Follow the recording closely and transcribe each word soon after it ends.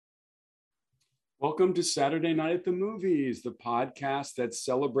Welcome to Saturday Night at the Movies, the podcast that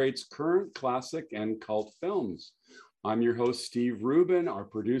celebrates current, classic, and cult films. I'm your host, Steve Rubin. Our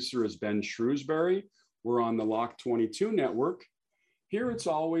producer is Ben Shrewsbury. We're on the Lock 22 network. Here it's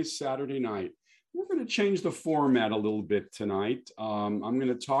always Saturday night. We're going to change the format a little bit tonight. I'm going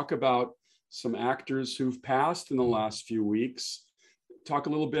to talk about some actors who've passed in the last few weeks, talk a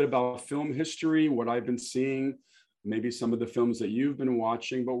little bit about film history, what I've been seeing, maybe some of the films that you've been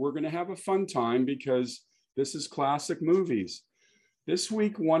watching, but we're going to have a fun time because this is classic movies. This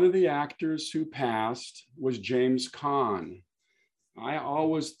week, one of the actors who passed was James Caan. I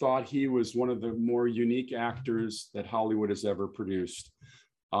always thought he was one of the more unique actors that Hollywood has ever produced.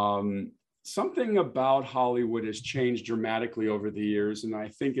 Something about Hollywood has changed dramatically over the years, and I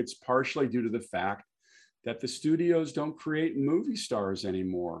think it's partially due to the fact that the studios don't create movie stars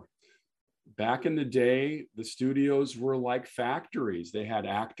anymore. Back in the day, the studios were like factories. They had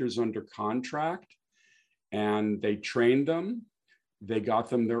actors under contract and they trained them. They got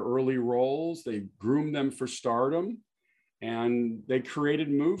them their early roles. They groomed them for stardom and they created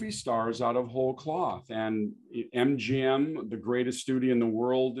movie stars out of whole cloth. And MGM, the greatest studio in the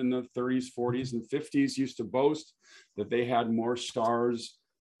world in the 30s, 40s, and 50s, used to boast that they had more stars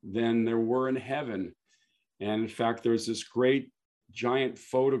than there were in heaven. And in fact, there's this great giant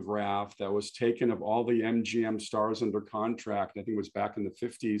photograph that was taken of all the MGM stars under contract. I think it was back in the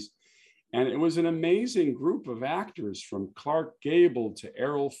 50s. And it was an amazing group of actors, from Clark Gable to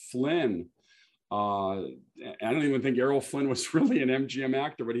Errol Flynn. I don't even think Errol Flynn was really an MGM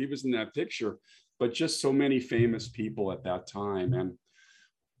actor, but he was in that picture. But just so many famous people at that time. And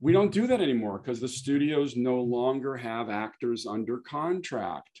we don't do that anymore because the studios no longer have actors under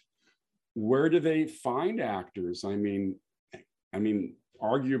contract. Where do they find actors? I mean,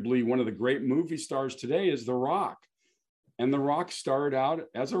 arguably one of the great movie stars today is The Rock. And The Rock started out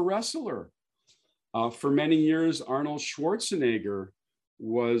as a wrestler. For many years, Arnold Schwarzenegger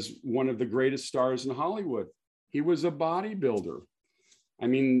was one of the greatest stars in Hollywood. He was a bodybuilder. I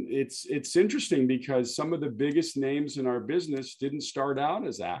mean, it's interesting because some of the biggest names in our business didn't start out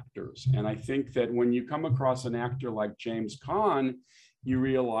as actors. And I think that when you come across an actor like James Caan, you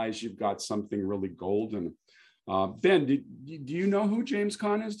realize you've got something really golden. Ben, do you know who James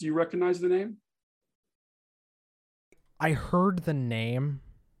Caan is? Do you recognize the name? I heard the name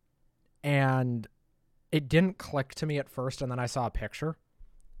and it didn't click to me at first, and then I saw a picture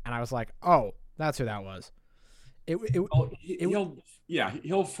and I was like, oh, that's who that was. He'll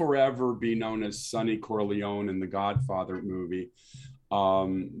forever be known as Sonny Corleone in the Godfather movie.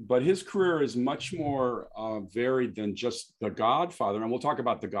 But his career is much more varied than just the Godfather. And we'll talk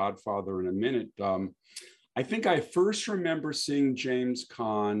about the Godfather in a minute. I think I first remember seeing James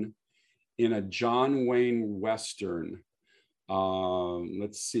Caan in a John Wayne Western.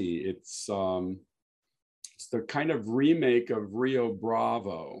 Let's see, it's the kind of remake of Rio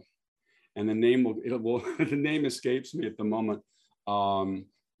Bravo, and the name the name escapes me at the moment.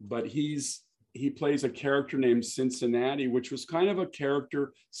 But he plays a character named Cincinnati, which was kind of a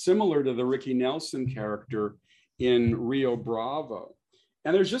character similar to the Ricky Nelson character in Rio Bravo.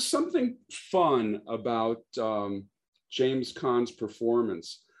 And there's just something fun about James Caan's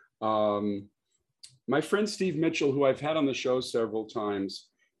performance. My friend Steve Mitchell, who I've had on the show several times,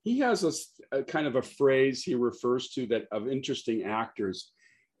 he has a kind of a phrase he refers to that of interesting actors.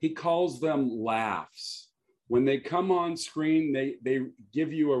 He calls them laughs. When they come on screen, they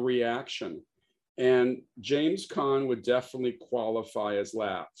give you a reaction. And James Caan would definitely qualify as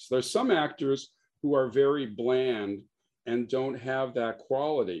laughs. There's some actors who are very bland and don't have that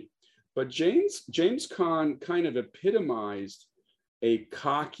quality. But James Caan kind of epitomized a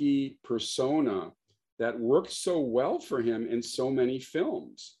cocky persona that worked so well for him in so many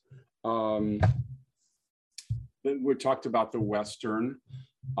films. We talked about the Western.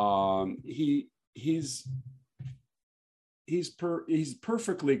 He's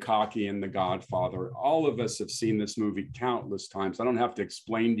perfectly cocky in The Godfather. All of us have seen this movie countless times. I don't have to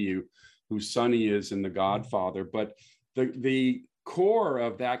explain to you who Sonny is in The Godfather, but the core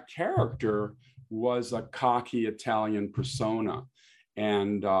of that character was a cocky Italian persona.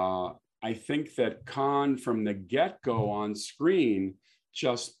 And I think that Caan from the get-go on screen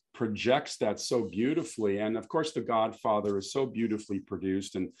just projects that so beautifully. And of course, The Godfather is so beautifully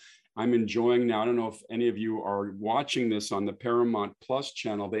produced. And I'm enjoying now, I don't know if any of you are watching this on the Paramount Plus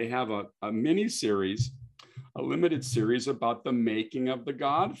channel, they have a mini series, a limited series about the making of The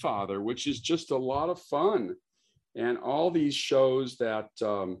Godfather, which is just a lot of fun. And all these shows that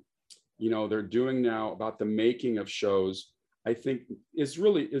they're doing now about the making of shows, I think is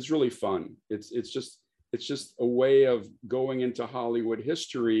really fun. It's just a way of going into Hollywood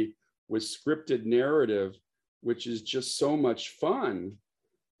history with scripted narrative, which is just so much fun.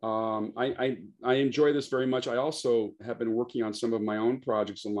 I enjoy this very much. I also have been working on some of my own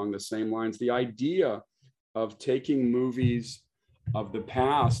projects along the same lines. The idea of taking movies of the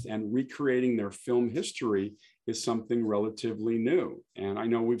past and recreating their film history is something relatively new. And I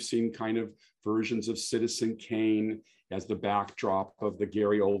know we've seen kind of versions of Citizen Kane as the backdrop of the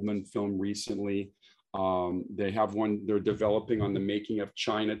Gary Oldman film recently. They have one they're developing on the making of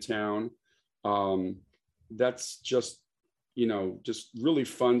Chinatown. That's just, just really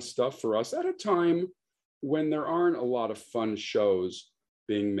fun stuff for us at a time when there aren't a lot of fun shows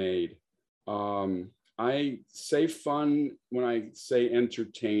being made. I say fun when I say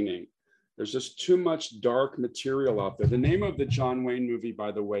entertaining. There's just too much dark material out there. The name of the John Wayne movie,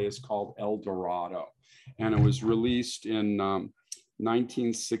 by the way, is called El Dorado, and it was released in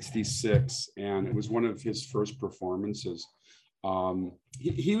 1966, and it was one of his first performances.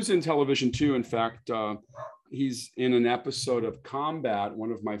 He was in television too. In fact, he's in an episode of Combat,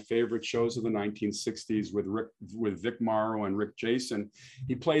 one of my favorite shows of the 1960s with Vic Morrow and Rick Jason.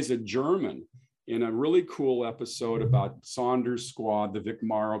 He plays a German in a really cool episode about Saunders Squad, the Vic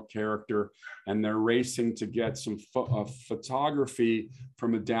Morrow character, and they're racing to get some photography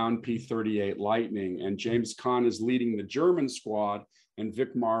from a down P-38 Lightning. And James Caan is leading the German squad, and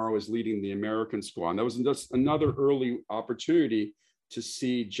Vic Morrow is leading the American squad. And that was just another early opportunity to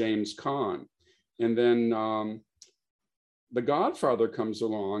see James Caan. And then The Godfather comes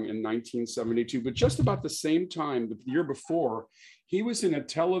along in 1972, but just about the same time, the year before, he was in a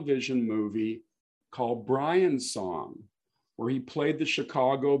television movie called Brian's Song, where he played the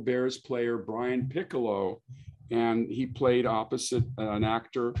Chicago Bears player Brian Piccolo, and he played opposite an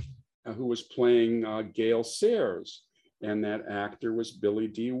actor who was playing Gale Sayers, and that actor was Billy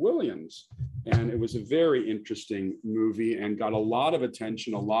D. Williams. And it was a very interesting movie and got a lot of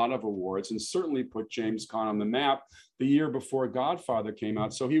attention, a lot of awards, and certainly put James Caan on the map the year before Godfather came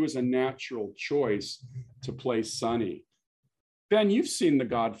out. So he was a natural choice to play Sonny. Ben, you've seen The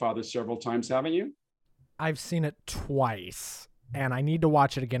Godfather several times, haven't you? I've seen it twice, and I need to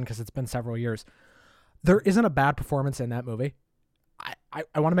watch it again because it's been several years. There isn't a bad performance in that movie.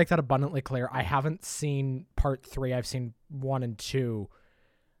 I want to make that abundantly clear. I haven't seen part 3. I've seen 1 and 2.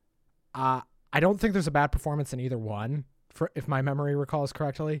 I don't think there's a bad performance in either one, if my memory recalls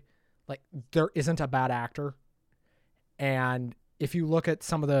correctly. Like, there isn't a bad actor. And if you look at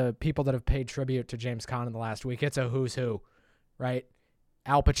some of the people that have paid tribute to James Caan in the last week, it's a who's who, right?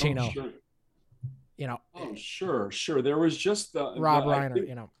 Al Pacino. Oh, sure. Oh, sure. There was just Rob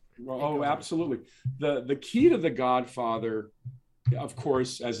Reiner, Oh, absolutely. The key to The Godfather, of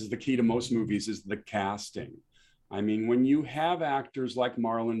course, as is the key to most movies, is the casting. I mean, when you have actors like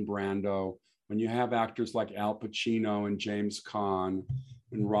Marlon Brando, when you have actors like Al Pacino and James Caan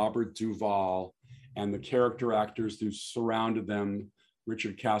and Robert Duvall, and the character actors who surrounded them,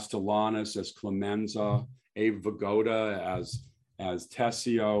 Richard Castellanos as Clemenza, Abe Vigoda as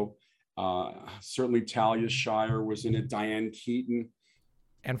Tessio, certainly Talia Shire was in it, Diane Keaton.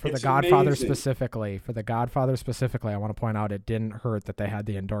 And for The Godfather specifically, I want to point out it didn't hurt that they had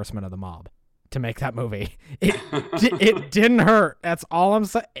the endorsement of the mob to make that movie. It didn't hurt. That's all I'm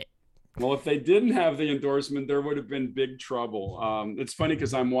saying. Well, if they didn't have the endorsement, there would have been big trouble. It's funny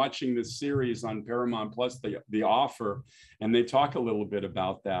because I'm watching this series on Paramount Plus, The Offer, and they talk a little bit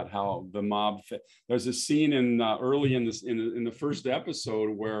about that, how the mob. There's a scene early in the first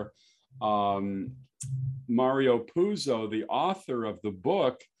episode where Mario Puzo, the author of the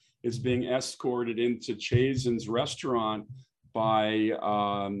book, is being escorted into Chazin's restaurant by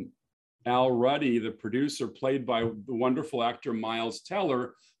Al Ruddy, the producer, played by the wonderful actor Miles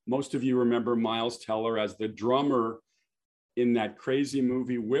Teller. Most of you remember Miles Teller as the drummer in that crazy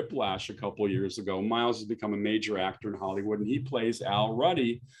movie Whiplash a couple of years ago. Miles has become a major actor in Hollywood, and he plays Al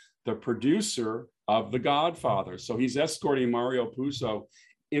Ruddy, the producer of The Godfather. So he's escorting Mario Puzo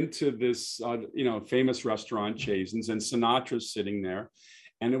into this famous restaurant, Chazin's, and Sinatra's sitting there.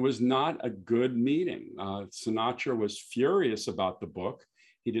 And it was not a good meeting. Sinatra was furious about the book.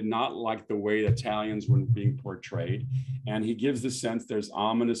 He did not like the way Italians were being portrayed. And he gives the sense there's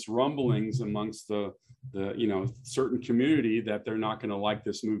ominous rumblings amongst the certain community that they're not going to like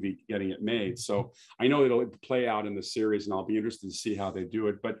this movie getting it made. So I know it'll play out in the series, and I'll be interested to see how they do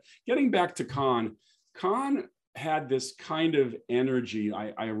it. But getting back to Caan had this kind of energy.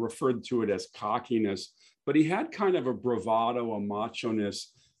 I referred to it as cockiness, but he had kind of a bravado, a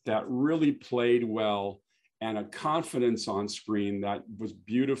macho-ness that really played well, and a confidence on screen that was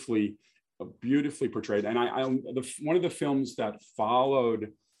beautifully portrayed. And one of the films that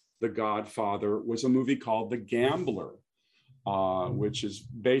followed The Godfather was a movie called The Gambler, which is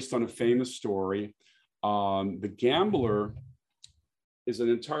based on a famous story. The Gambler is an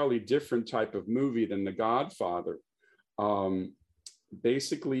entirely different type of movie than The Godfather.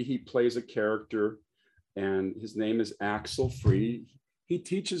 Basically, he plays a character, and his name is Axel Free. He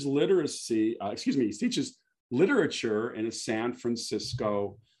teaches he teaches literature in a San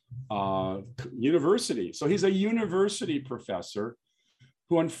Francisco university. So he's a university professor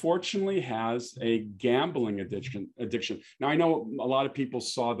who unfortunately has a gambling addiction. Now, I know a lot of people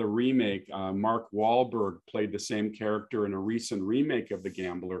saw the remake. Mark Wahlberg played the same character in a recent remake of The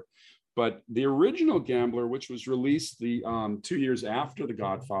Gambler. But the original Gambler, which was released 2 years after The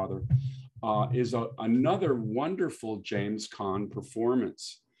Godfather, is another wonderful James Caan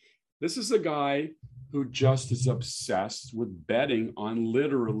performance. This is a guy who just is obsessed with betting on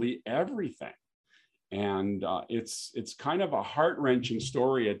literally everything. And it's kind of a heart-wrenching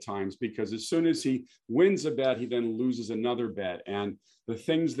story at times, because as soon as he wins a bet, he then loses another bet. And the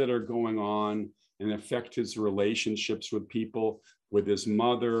things that are going on and affect his relationships with people, with his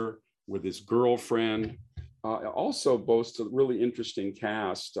mother, with his girlfriend, also boasts a really interesting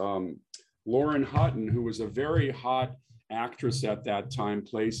cast. Lauren Hutton, who was a very hot actress at that time,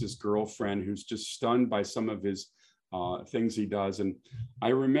 plays his girlfriend, who's just stunned by some of his things he does. And I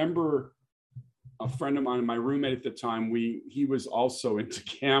remember a friend of mine, my roommate at the time, he was also into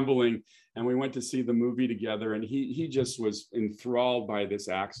gambling, and we went to see the movie together, and he just was enthralled by this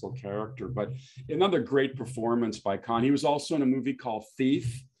Axel character. But another great performance by Caan. He was also in a movie called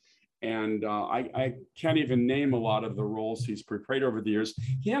Thief, and I can't even name a lot of the roles he's portrayed over the years.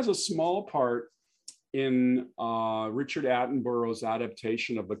 He has a small part in Richard Attenborough's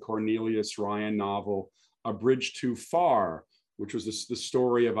adaptation of the Cornelius Ryan novel, A Bridge Too Far, which was the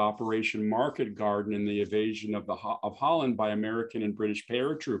story of Operation Market Garden and the invasion of Holland by American and British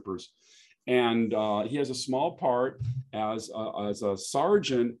paratroopers. And he has a small part as a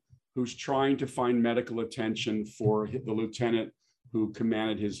sergeant who's trying to find medical attention for the lieutenant who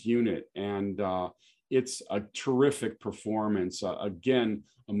commanded his unit. And it's a terrific performance. Again,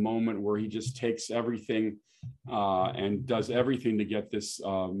 a moment where he just takes everything and does everything to get this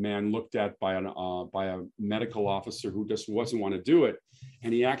man looked at by a medical officer who just doesn't want to do it.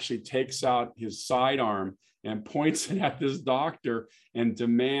 And he actually takes out his sidearm and points it at this doctor and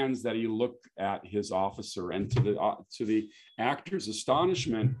demands that he look at his officer. And to the actor's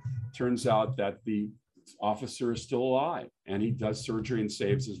astonishment, turns out that the officer is still alive, and he does surgery and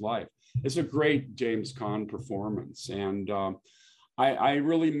saves his life. It's a great James Caan performance, and I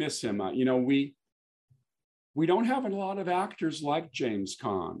really miss him. We don't have a lot of actors like James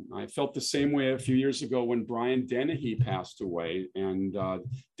Caan. I felt the same way a few years ago when Brian Dennehy passed away, and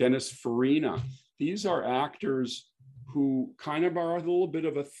Dennis Farina. These are actors who kind of are a little bit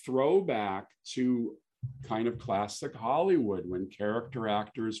of a throwback to kind of classic Hollywood, when character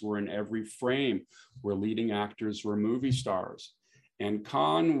actors were in every frame, where leading actors were movie stars. And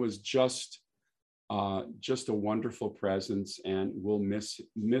Caan was just a wonderful presence, and we'll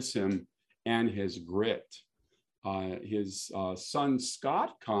miss him and his grit. His son,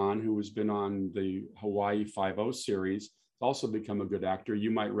 Scott Caan, who has been on the Hawaii Five-0 series, also become a good actor. You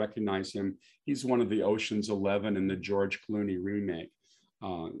might recognize him. He's one of the Ocean's 11 in the George Clooney remake.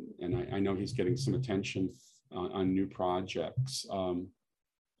 And I know he's getting some attention on new projects.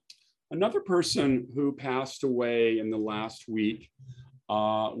 Another person who passed away in the last week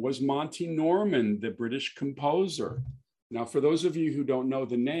was Monty Norman, the British composer. Now, for those of you who don't know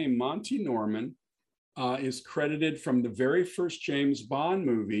the name, Monty Norman is credited from the very first James Bond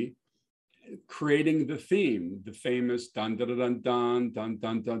movie, creating the theme, the famous dun dun dun dun dun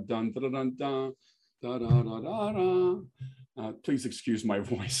dun dun dun dun dun dun da da da da da. Please excuse my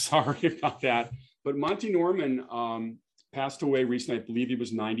voice. Sorry about that. But Monty Norman passed away recently. I believe he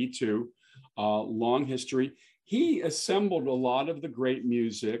was 92. Long history. He assembled a lot of the great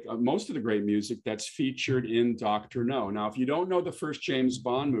music, most of the great music that's featured in Dr. No. Now, if you don't know the first James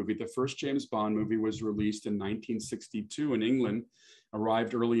Bond movie was released in 1962 in England,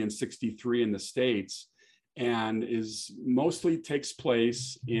 arrived early in 63 in the States, and mostly takes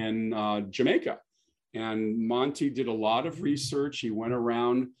place in Jamaica. And Monty did a lot of research. He went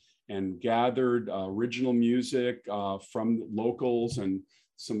around and gathered original music from locals, and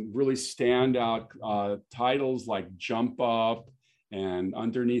some really standout titles like Jump Up and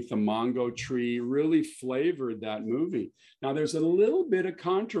Underneath the Mango Tree really flavored that movie. Now, there's a little bit of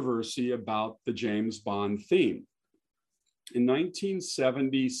controversy about the James Bond theme. In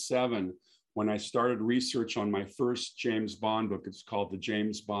 1977, when I started research on my first James Bond book, it's called The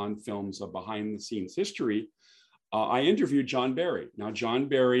James Bond Films, A Behind the Scenes History, I interviewed John Barry. Now, John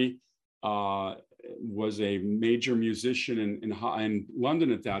Barry was a major musician in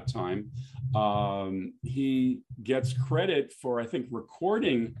London at that time. He gets credit for, I think,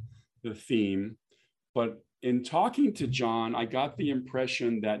 recording the theme, but in talking to John, I got the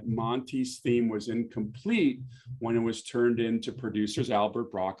impression that Monty's theme was incomplete when it was turned into producers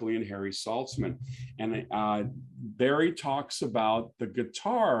Albert Broccoli and Harry Saltzman. And Barry talks about the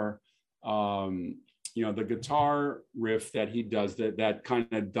guitar, the guitar riff that he does, that kind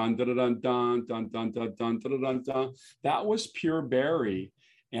of dun dun dun dun dun dun dun dun dun dun dun. That was pure Barry.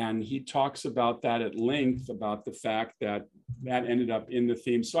 And he talks about that at length, about the fact that that ended up in the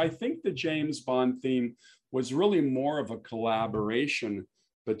theme. So I think the James Bond theme was really more of a collaboration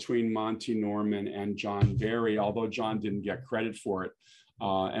between Monty Norman and John Barry, although John didn't get credit for it.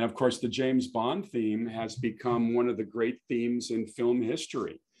 And of course, the James Bond theme has become one of the great themes in film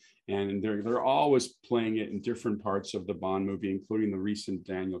history. And they're always playing it in different parts of the Bond movie, including the recent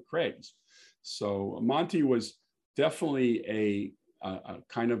Daniel Craig's. So Monty was definitely a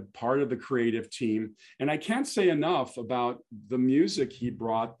kind of part of the creative team. And I can't say enough about the music he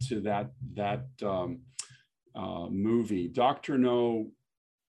brought to that movie. Dr. No,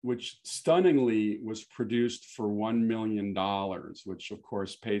 which stunningly was produced for $1 million, which of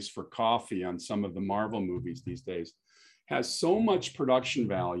course pays for coffee on some of the Marvel movies these days, has so much production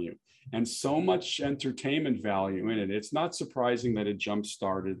value and so much entertainment value in it. It's not surprising that it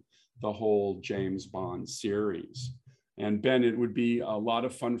jump-started the whole James Bond series. And Ben, it would be a lot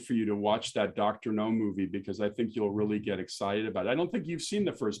of fun for you to watch that Dr. No movie, because I think you'll really get excited about it. I don't think you've seen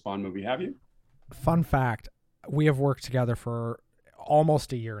the first Bond movie, have you? Fun fact, we have worked together for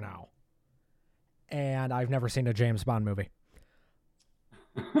almost a year now, and I've never seen a James Bond movie.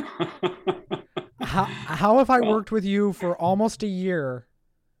 How have I worked with you for almost a year,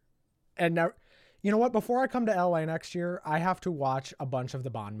 and now, you know what? Before I come to LA next year, I have to watch a bunch of the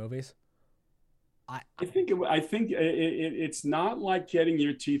Bond movies. I think it's not like getting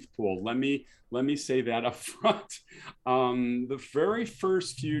your teeth pulled. Let me say that up front. The very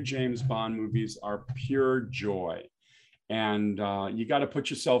first few James Bond movies are pure joy. And you got to put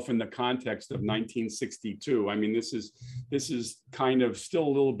yourself in the context of 1962. I mean, this is kind of still a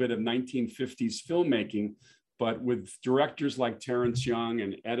little bit of 1950s filmmaking, but with directors like Terrence Young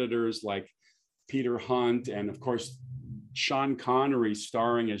and editors like Peter Hunt, and of course, Sean Connery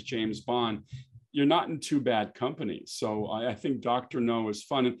starring as James Bond. You're not in too bad company. So I think Dr. No is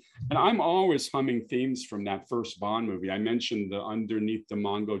fun. And I'm always humming themes from that first Bond movie. I mentioned the Underneath the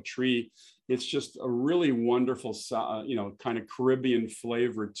Mango Tree. It's just a really wonderful, kind of Caribbean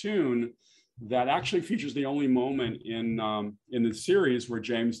flavored tune that actually features the only moment in the series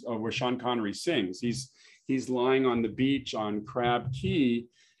where Sean Connery sings. He's lying on the beach on Crab Key,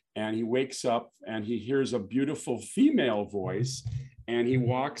 and he wakes up and he hears a beautiful female voice. And he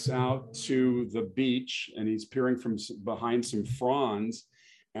walks out to the beach and he's peering from behind some fronds,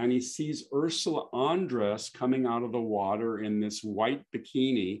 and he sees Ursula Andress coming out of the water in this white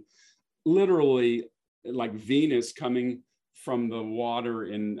bikini, literally like Venus coming from the water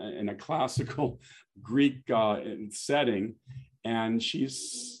in a classical Greek setting. And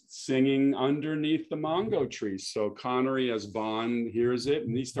she's singing Underneath the Mango Tree. So Connery as Bond hears it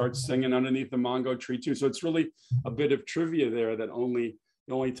and he starts singing Underneath the Mango Tree too. So it's really a bit of trivia there, that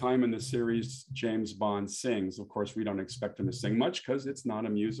the only time in the series James Bond sings. Of course, we don't expect him to sing much because it's not a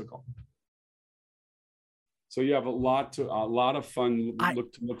musical. So you have a lot of fun to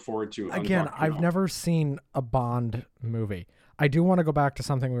look forward to. Again, I've never seen a Bond movie. I do want to go back to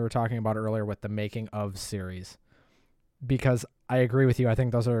something we were talking about earlier with the making of series, because I agree with you. I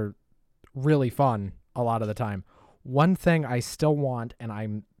think those are really fun a lot of the time. One thing I still want, and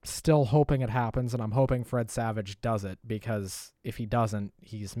I'm still hoping it happens, and I'm hoping Fred Savage does it, because if he doesn't,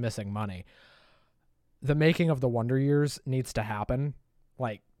 he's missing money. The making of the Wonder Years needs to happen,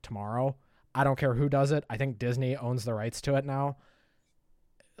 like, tomorrow. I don't care who does it. I think Disney owns the rights to it now.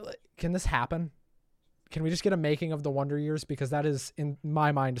 Can this happen? Can we just get a making of the Wonder Years? Because that is, in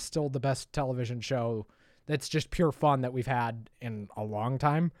my mind, still the best television show that's just pure fun that we've had in a long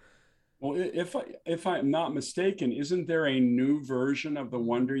time. Well, if I'm not mistaken, isn't there a new version of the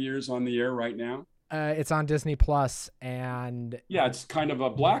Wonder Years on the air right now? It's on Disney Plus, and yeah, it's kind of a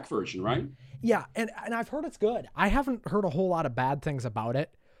black version, right? Yeah, and I've heard it's good. I haven't heard a whole lot of bad things about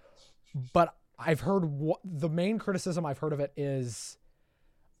it, but I've heard the main criticism I've heard of it is,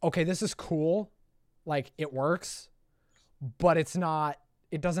 okay, this is cool, like it works, but it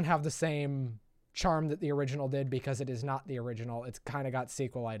doesn't have the same charm that the original did, because it is not the original. It's kind of got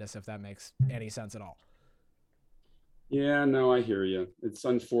sequelitis, if that makes any sense at all. Yeah, no, I hear you. It's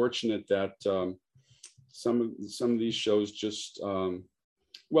unfortunate that some of these shows just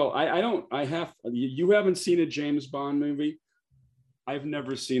Well, you haven't seen a James Bond movie? I've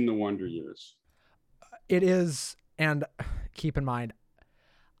never seen The Wonder Years. It is, and keep in mind,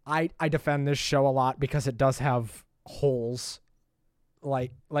 I defend this show a lot because it does have holes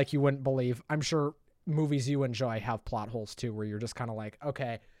like you wouldn't believe. I'm sure movies you enjoy have plot holes too, where you're just kind of like,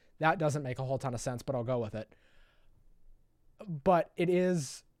 okay, that doesn't make a whole ton of sense, but I'll go with it. But it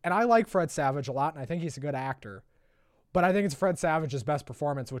is, and I like Fred Savage a lot, and I think he's a good actor, but I think it's Fred Savage's best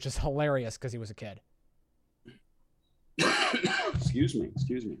performance, which is hilarious because he was a kid. Excuse me.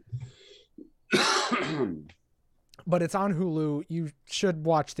 But it's on Hulu. You should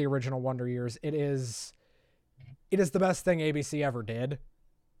watch the original Wonder Years. It is the best thing ABC ever did,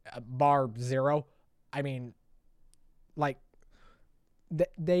 bar zero. I mean, like,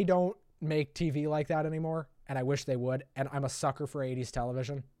 they don't make TV like that anymore, and I wish they would. And I'm a sucker for 80s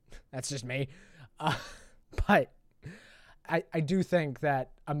television. That's just me. But I do think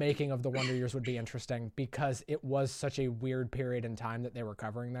that a making of the Wonder Years would be interesting because it was such a weird period in time that they were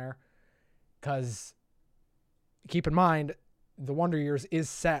covering there. Because keep in mind, the Wonder Years is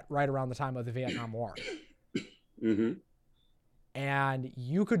set right around the time of the Vietnam War. Mm-hmm. And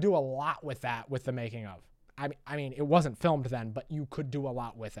you could do a lot with that with the making of. I mean, it wasn't filmed then, but you could do a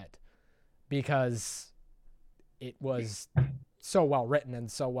lot with it because it was so well written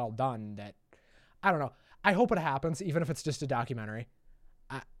and so well done that, I don't know. I hope it happens, even if it's just a documentary.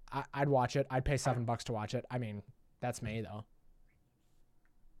 I'd watch it. I'd pay $7 to watch it. I mean, that's me though.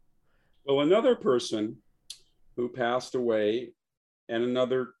 Well, another person who passed away and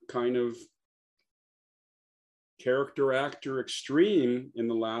another kind of character actor extreme in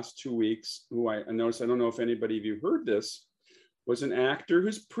the last 2 weeks, who I noticed, I don't know if anybody of you heard this, was an actor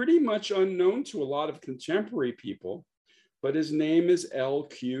who's pretty much unknown to a lot of contemporary people, but his name is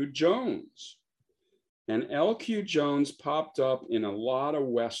L.Q. Jones. And L.Q. Jones popped up in a lot of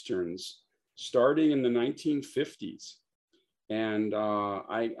Westerns starting in the 1950s. And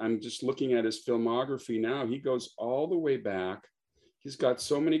I'm just looking at his filmography now. He goes all the way back. He's got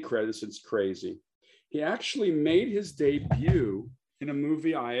so many credits, it's crazy. He actually made his debut in a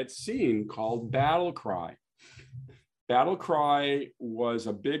movie I had seen called Battle Cry. Battle Cry was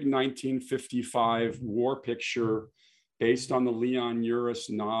a big 1955 war picture based on the Leon Uris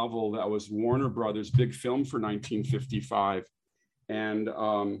novel that was Warner Brothers' big film for 1955. And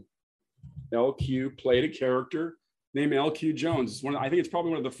LQ played a character named L.Q. Jones. I think it's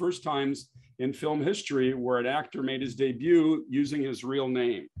probably one of the first times in film history where an actor made his debut using his real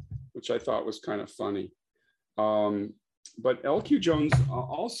name, which I thought was kind of funny. But L.Q. Jones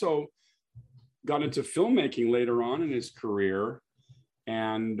also got into filmmaking later on in his career.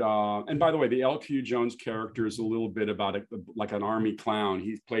 And by the way, the L.Q. Jones character is a little bit about like an army clown.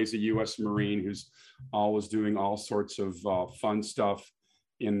 He plays a U.S. Marine who's always doing all sorts of fun stuff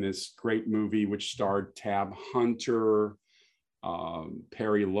in this great movie, which starred Tab Hunter,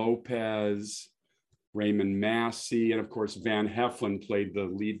 Perry Lopez, Raymond Massey, and of course, Van Heflin played the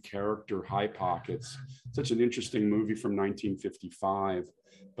lead character, High Pockets. Such an interesting movie from 1955.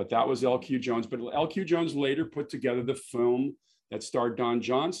 But that was L.Q. Jones. But L.Q. Jones later put together the film that starred Don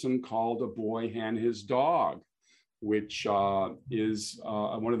Johnson called A Boy and His Dog, which is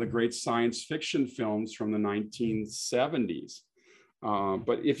one of the great science fiction films from the 1970s.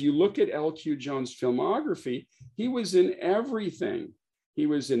 But if you look at L.Q. Jones' filmography, he was in everything. He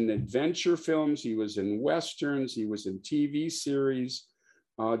was in adventure films, he was in Westerns, he was in TV series.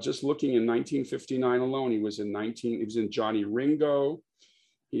 Just looking in 1959 alone, he was in Johnny Ringo.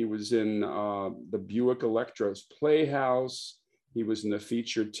 He was in the Buick Electra's Playhouse. He was in the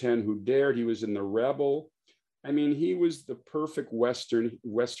feature 10 Who Dared. He was in The Rebel. I mean, he was the perfect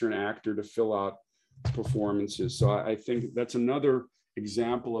Western actor to fill out performances. So I think that's another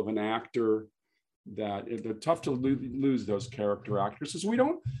example of an actor that they're tough to lose those character actors, because we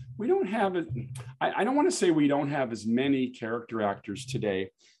don't have it. I don't want to say we don't have as many character actors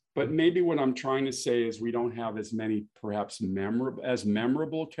today, but maybe what I'm trying to say is we don't have as many perhaps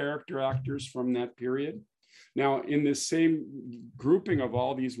memorable character actors from that period. Now, in this same grouping of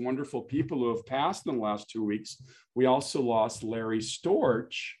all these wonderful people who have passed in the last 2 weeks, we also lost Larry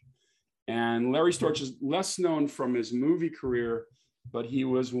Storch. And Larry Storch is less known from his movie career, but he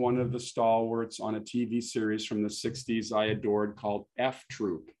was one of the stalwarts on a TV series from the 60s I adored called F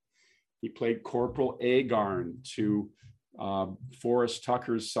Troop. He played Corporal Agarn to Forrest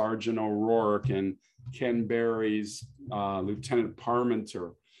Tucker's Sergeant O'Rourke and Ken Berry's Lieutenant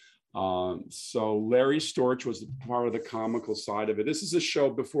Parmenter. So Larry Storch was part of the comical side of it. This is a show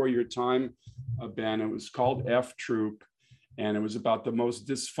before your time, Ben. It was called F Troop, and it was about the most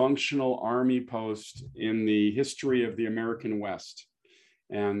dysfunctional army post in the history of the American West.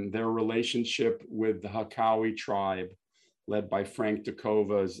 and their relationship with the Hakawi tribe, led by Frank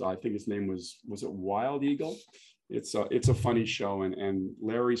Dakova's, I think his name was it Wild Eagle? It's a funny show, and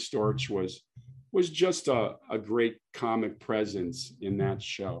Larry Storch was just a great comic presence in that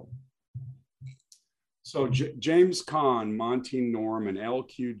show. So James Caan, Monty Norman,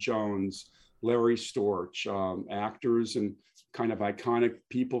 L.Q. Jones, Larry Storch, actors and kind of iconic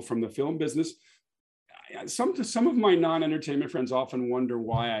people from the film business. Some of my non-entertainment friends often wonder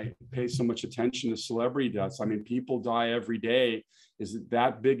why I pay so much attention to celebrity deaths. I mean, people die every day. Is it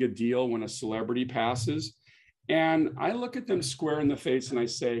that big a deal when a celebrity passes? And I look at them square in the face and I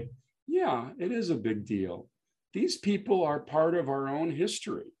say, yeah, it is a big deal. These people are part of our own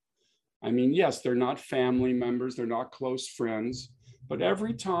history. I mean, yes, they're not family members, they're not close friends, but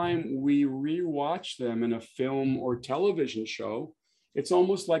every time we rewatch them in a film or television show, it's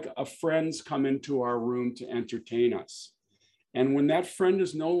almost like a friend's come into our room to entertain us. And when that friend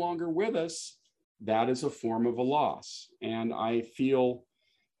is no longer with us, that is a form of a loss. And I feel,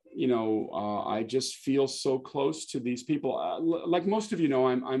 I just feel so close to these people. Like most of you know,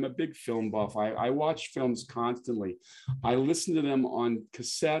 I'm a big film buff. I watch films constantly. I listen to them on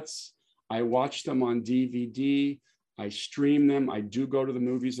cassettes. I watch them on DVD. I stream them. I do go to the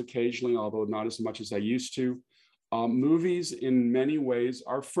movies occasionally, although not as much as I used to. Movies in many ways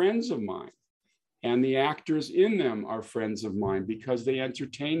are friends of mine, and the actors in them are friends of mine because they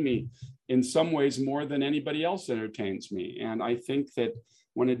entertain me in some ways more than anybody else entertains me. And I think that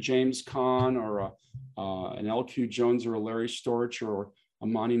when a James Caan or an L.Q. Jones or a Larry Storch or a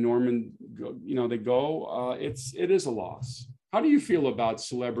Monty Norman, they go, it is a loss. How do you feel about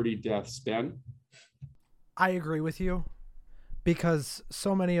celebrity deaths, Ben? I agree with you because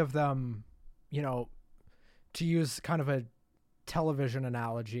so many of them, to use kind of a television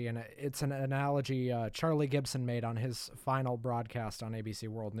analogy, and it's an analogy Charlie Gibson made on his final broadcast on ABC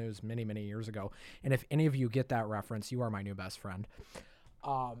World News many, many years ago. And if any of you get that reference, you are my new best friend.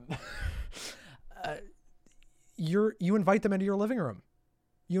 You invite them into your living room.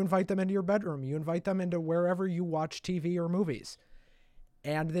 You invite them into your bedroom. You invite them into wherever you watch TV or movies.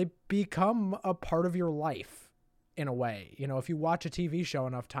 And they become a part of your life in a way. If you watch a TV show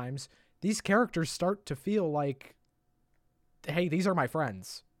enough times, these characters start to feel like, hey, these are my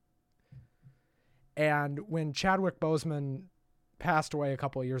friends. And when Chadwick Boseman passed away a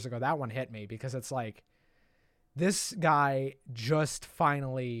couple of years ago, that one hit me because it's like, this guy just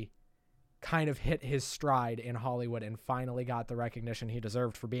finally kind of hit his stride in Hollywood and finally got the recognition he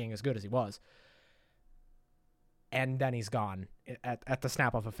deserved for being as good as he was. And then he's gone at the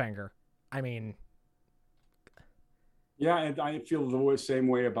snap of a finger. I mean... Yeah, and I feel the same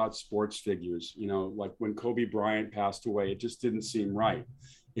way about sports figures. Like when Kobe Bryant passed away, it just didn't seem right.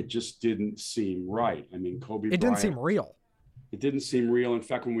 It just didn't seem right. I mean, It didn't seem real. It didn't seem real. In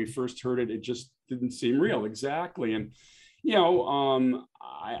fact, when we first heard it, it just didn't seem real. Exactly. And, these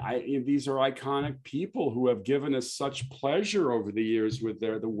are iconic people who have given us such pleasure over the years with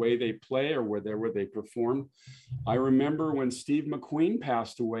the way they play or where they perform. I remember when Steve McQueen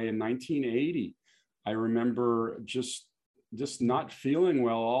passed away in 1980. I remember just not feeling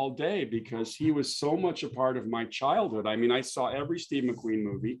well all day because he was so much a part of my childhood. I mean, I saw every Steve McQueen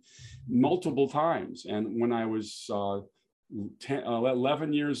movie multiple times. And when I was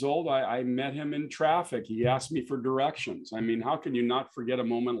 11 years old, I met him in traffic. He asked me for directions. I mean, how can you not forget a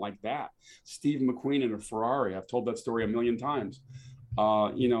moment like that? Steve McQueen in a Ferrari. I've told that story a million times.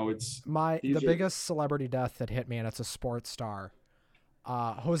 It's the biggest celebrity death that hit me, and it's a sports star.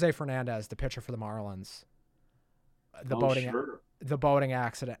 Jose Fernandez, the pitcher for the Marlins. The boating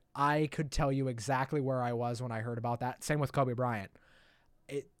accident. I could tell you exactly where I was when I heard about that. Same with Kobe Bryant.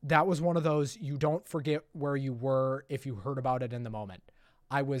 That was one of those, you don't forget where you were if you heard about it in the moment.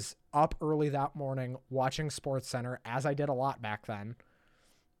 I was up early that morning watching SportsCenter, as I did a lot back then.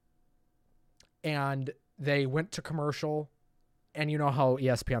 And they went to commercial. And you know how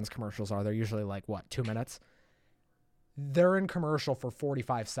ESPN's commercials are. They're usually 2 minutes? They're in commercial for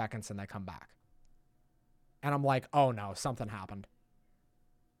 45 seconds and they come back. And I'm like, oh no, something happened.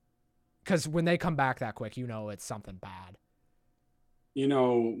 Because when they come back that quick, it's something bad.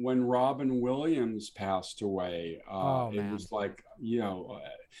 When Robin Williams passed away, it was like,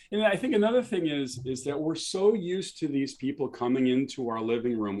 and I think another thing is that we're so used to these people coming into our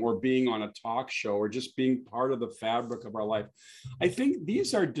living room or being on a talk show or just being part of the fabric of our life. I think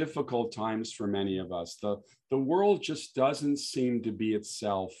these are difficult times for many of us. The world just doesn't seem to be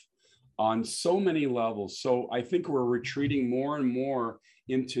itself on so many levels. So I think we're retreating more and more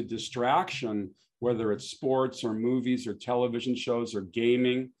into distraction, whether it's sports or movies or television shows or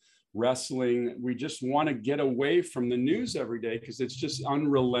gaming. wrestling. We just want to get away from the news every day because it's just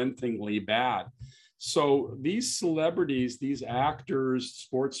unrelentingly bad. So these celebrities, these actors,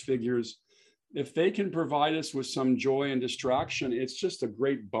 sports figures, if they can provide us with some joy and distraction, it's just a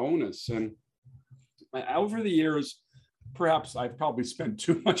great bonus. And over the years, perhaps I've probably spent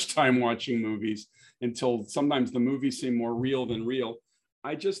too much time watching movies until sometimes the movies seem more real than real.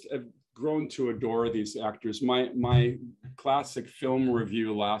 I just have grown to adore these actors. My classic film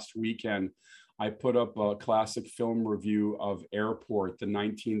review last weekend, I put up a classic film review of Airport, the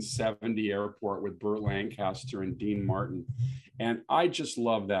 1970 Airport with Burt Lancaster and Dean Martin. And I just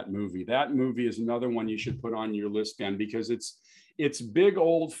love that movie. That movie is another one you should put on your list, Ben, because it's big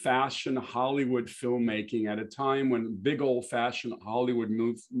old-fashioned Hollywood filmmaking at a time when big old-fashioned Hollywood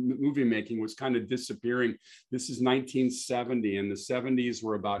movie making was kind of disappearing. This is 1970, and the 70s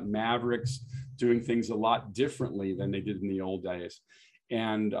were about mavericks doing things a lot differently than they did in the old days.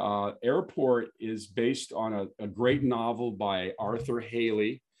 And Airport is based on a great novel by Arthur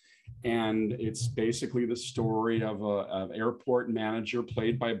Haley. And it's basically the story of an airport manager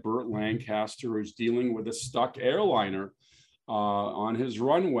played by Burt Lancaster, who's dealing with a stuck airliner on his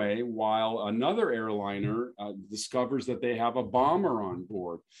runway, while another airliner discovers that they have a bomber on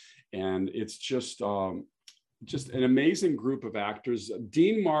board. And it's just an amazing group of actors.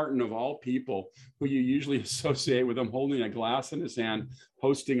 Dean Martin, of all people, who you usually associate with him holding a glass in his hand,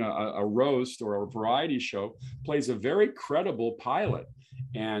 hosting a roast or a variety show, plays a very credible pilot.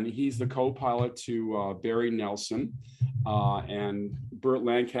 And he's the co-pilot to Barry Nelson. And Burt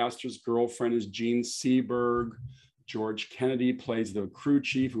Lancaster's girlfriend is Jean Seberg. George Kennedy plays the crew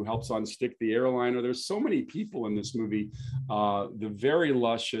chief who helps unstick the airliner. There's so many people in this movie. The very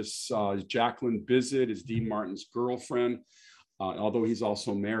luscious Jacqueline Bisset is Dean Martin's girlfriend, although he's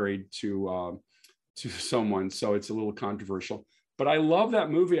also married to someone, so it's a little controversial. But I love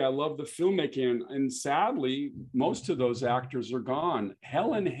that movie. I love the filmmaking, and sadly, most of those actors are gone.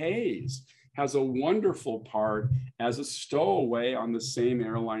 Helen Hayes has a wonderful part as a stowaway on the same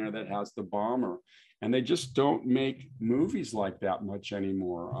airliner that has the bomber. And they just don't make movies like that much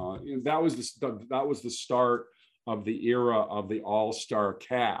anymore. That was the start of the era of the all-star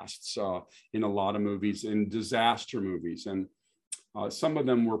casts in a lot of movies, in disaster movies. And some of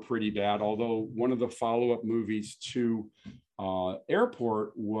them were pretty bad, although one of the follow-up movies to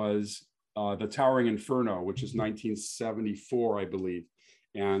Airport was The Towering Inferno, which is 1974, I believe.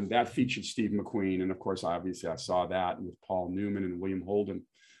 And that featured Steve McQueen. And of course, obviously, I saw that with Paul Newman and William Holden.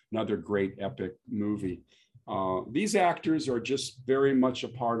 Another great epic movie. These actors are just very much a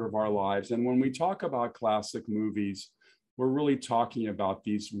part of our lives. And when we talk about classic movies, we're really talking about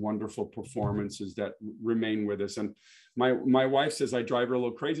these wonderful performances that remain with us. And my wife says I drive her a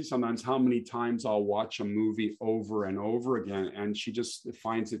little crazy sometimes how many times I'll watch a movie over and over again. And she just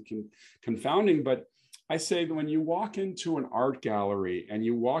finds it confounding. But I say that when you walk into an art gallery and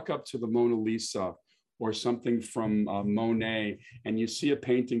you walk up to the Mona Lisa or something from Monet, and you see a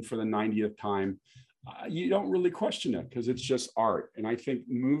painting for the 90th time, you don't really question it because it's just art. And I think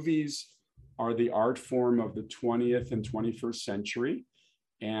movies are the art form of the 20th and 21st century.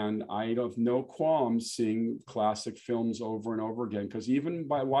 And I have no qualms seeing classic films over and over again, because even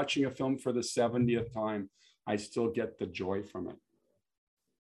by watching a film for the 70th time, I still get the joy from it.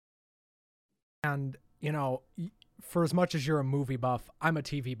 And, you know, for as much as you're a movie buff, I'm a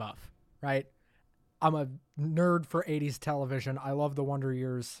TV buff, right? I'm a nerd for 80s television. I love the Wonder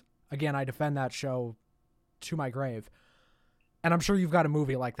Years. Again, I defend that show to my grave. And I'm sure you've got a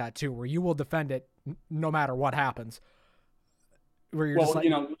movie like that too, where you will defend it no matter what happens. Where you're just like,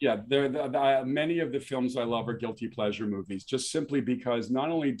 you know, yeah, many of the films I love are guilty pleasure movies, just simply because not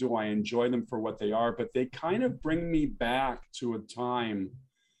only do I enjoy them for what they are, but they kind of bring me back to a time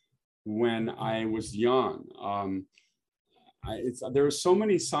when I was young. There are so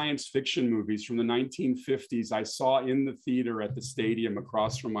many science fiction movies from the 1950s I saw in the theater at the stadium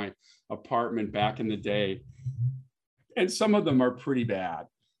across from my apartment back in the day. And some of them are pretty bad,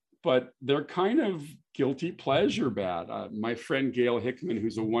 but they're kind of guilty pleasure bad. My friend Gail Hickman,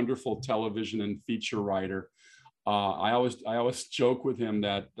 who's a wonderful television and feature writer, I always joke with him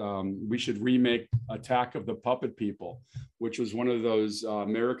that we should remake Attack of the Puppet People, which was one of those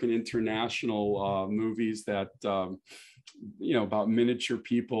American International movies that about miniature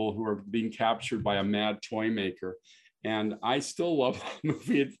people who are being captured by a mad toy maker. And I still love that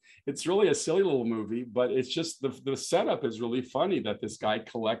movie. It's really a silly little movie, but it's just the setup is really funny that this guy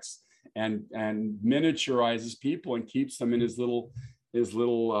collects and miniaturizes people and keeps them in his little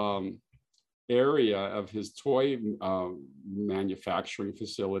area of his toy manufacturing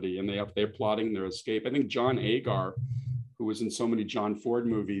facility. And they're plotting their escape. I think John Agar, who was in so many John Ford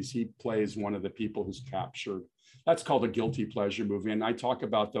movies. He plays one of the people who's captured. That's called a guilty pleasure movie. And I talk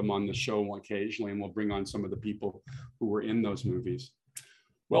about them on the show occasionally, and we'll bring on some of the people who were in those movies.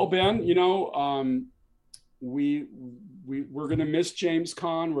 Well, Ben, you know, we're going to miss James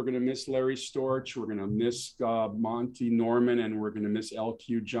Caan. We're going to miss Larry Storch. We're going to miss Monty Norman, and we're going to miss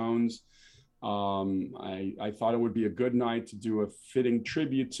L.Q. Jones. I thought it would be a good night to do a fitting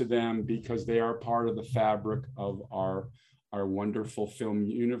tribute to them because they are part of the fabric of our wonderful film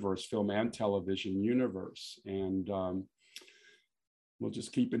universe, film and television universe. And we'll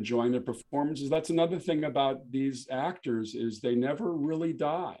just keep enjoying their performances. That's another thing about these actors is they never really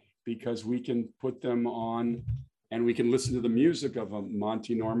die because we can put them on and we can listen to the music of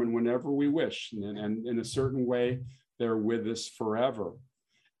Monty Norman whenever we wish. And in a certain way, they're with us forever.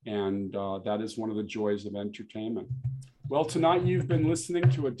 And that is one of the joys of entertainment. Well, tonight you've been listening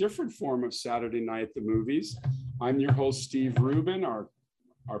to a different form of Saturday Night at the Movies. I'm your host, Steve Rubin. Our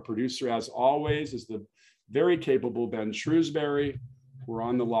producer, as always, is the very capable Ben Shrewsbury. We're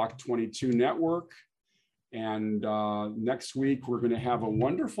on the Lock 22 network. And next week, we're going to have a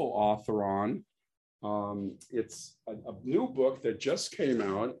wonderful author on. It's a new book that just came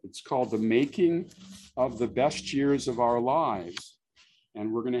out. It's called The Making of the Best Years of Our Lives.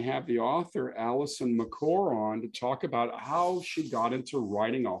 And we're going to have the author, Alison McCore, on to talk about how she got into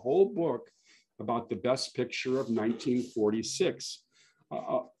writing a whole book about the best picture of 1946.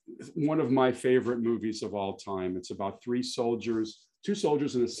 One of my favorite movies of all time. It's about two soldiers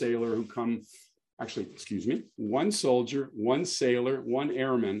and a sailor who come, one soldier, one sailor, one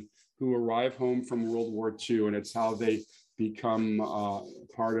airman who arrive home from World War II. And it's how they become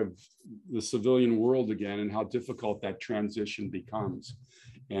part of the civilian world again and how difficult that transition becomes.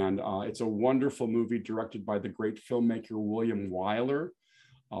 And it's a wonderful movie directed by the great filmmaker William Wyler,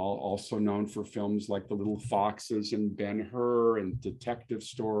 also known for films like The Little Foxes and Ben-Hur and Detective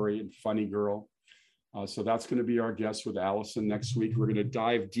Story and Funny Girl. So that's going to be our guest with Alison next week. We're going to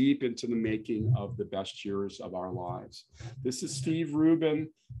dive deep into the making of the best years of our lives. This is Steve Rubin.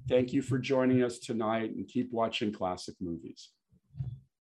 Thank you for joining us tonight and keep watching classic movies.